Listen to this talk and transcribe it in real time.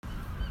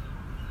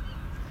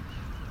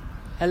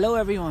Hello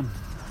everyone,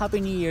 Happy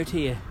New Year to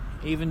you.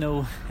 Even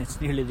though it's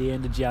nearly the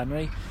end of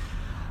January,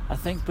 I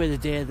think by the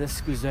day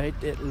this goes out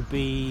it'll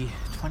be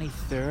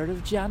 23rd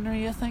of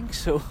January, I think,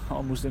 so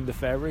almost into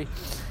February.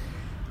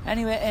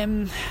 Anyway,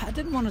 I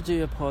didn't want to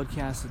do a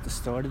podcast at the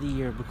start of the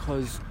year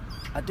because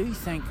I do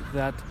think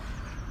that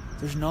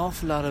there's an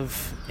awful lot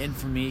of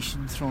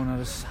information thrown at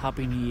us.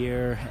 Happy New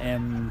Year,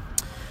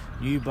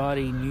 new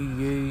body,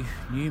 new you,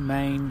 new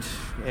mind,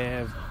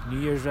 New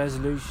Year's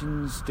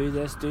resolutions, do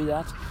this, do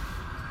that.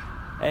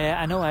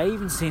 I know I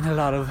even seen a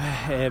lot of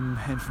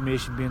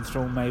information being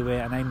thrown my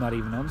way, and I'm not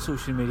even on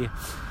social media.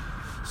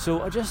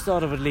 So I just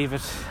thought I would leave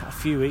it a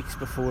few weeks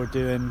before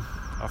doing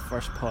our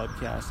first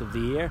podcast of the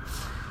year.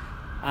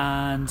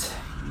 And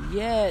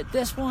yeah,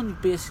 this one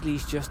basically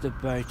is just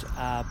about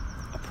a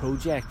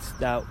project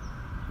that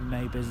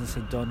my business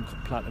had done,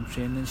 Platinum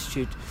Training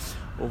Institute,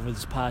 over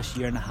this past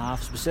year and a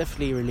half,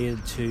 specifically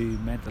related to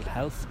mental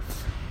health.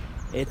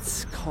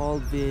 It's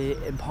called the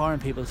Empowering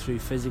People Through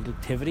Physical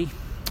Activity,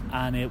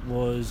 and it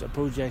was a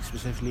project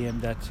specifically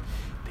aimed at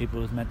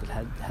people with mental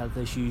health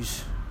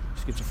issues,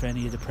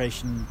 schizophrenia,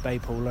 depression,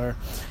 bipolar,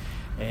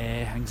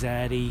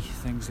 anxiety,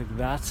 things like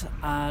that.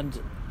 And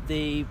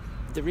the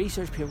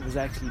research paper was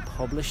actually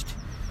published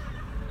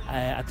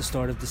at the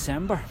start of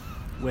December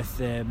with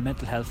the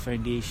Mental Health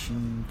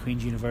Foundation,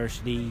 Queen's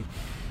University,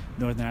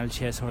 Northern Ireland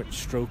Chest, Heart and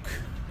Stroke,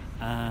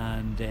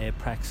 and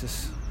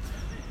Praxis.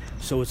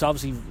 So it's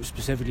obviously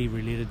specifically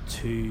related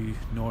to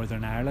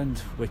Northern Ireland,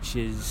 which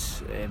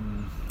is,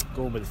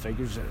 going by the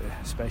figures,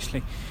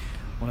 especially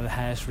one of the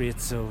highest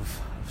rates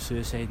of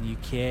suicide in the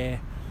UK.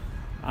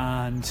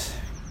 And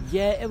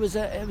yeah, it was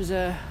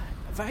a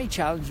very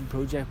challenging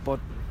project, but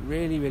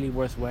really, really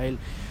worthwhile.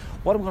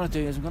 What I'm going to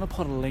do is I'm going to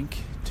put a link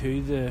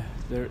to the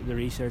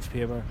research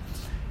paper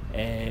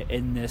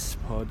in this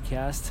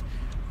podcast,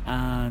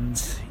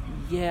 and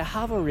yeah,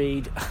 have a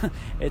read.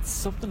 It's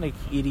something like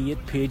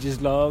 88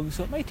 pages long,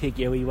 so it might take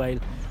you a wee while,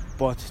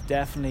 but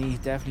definitely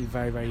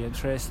very, very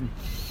interesting.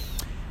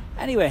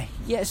 Anyway,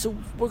 yeah, so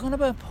we're going to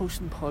be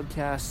posting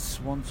podcasts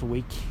once a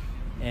week,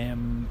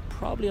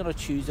 probably on a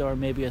Tuesday or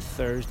maybe a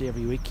Thursday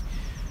every week.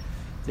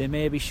 They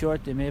may be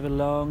short, they may be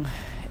long,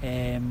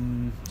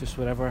 just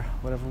whatever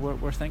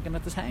we're thinking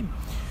at the time.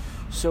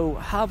 So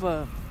have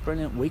a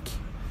brilliant week,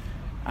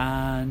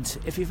 and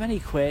if you have any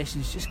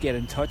questions, just get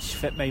in touch.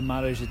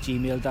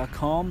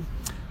 fitmindmatters@gmail.com.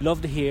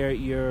 Love to hear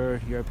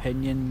your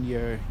opinion,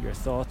 your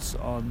thoughts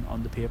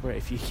on the paper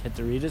if you get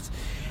to read it.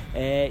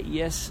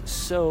 Yes,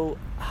 so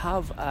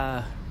have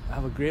a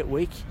great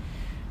week,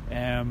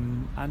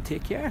 and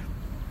take care.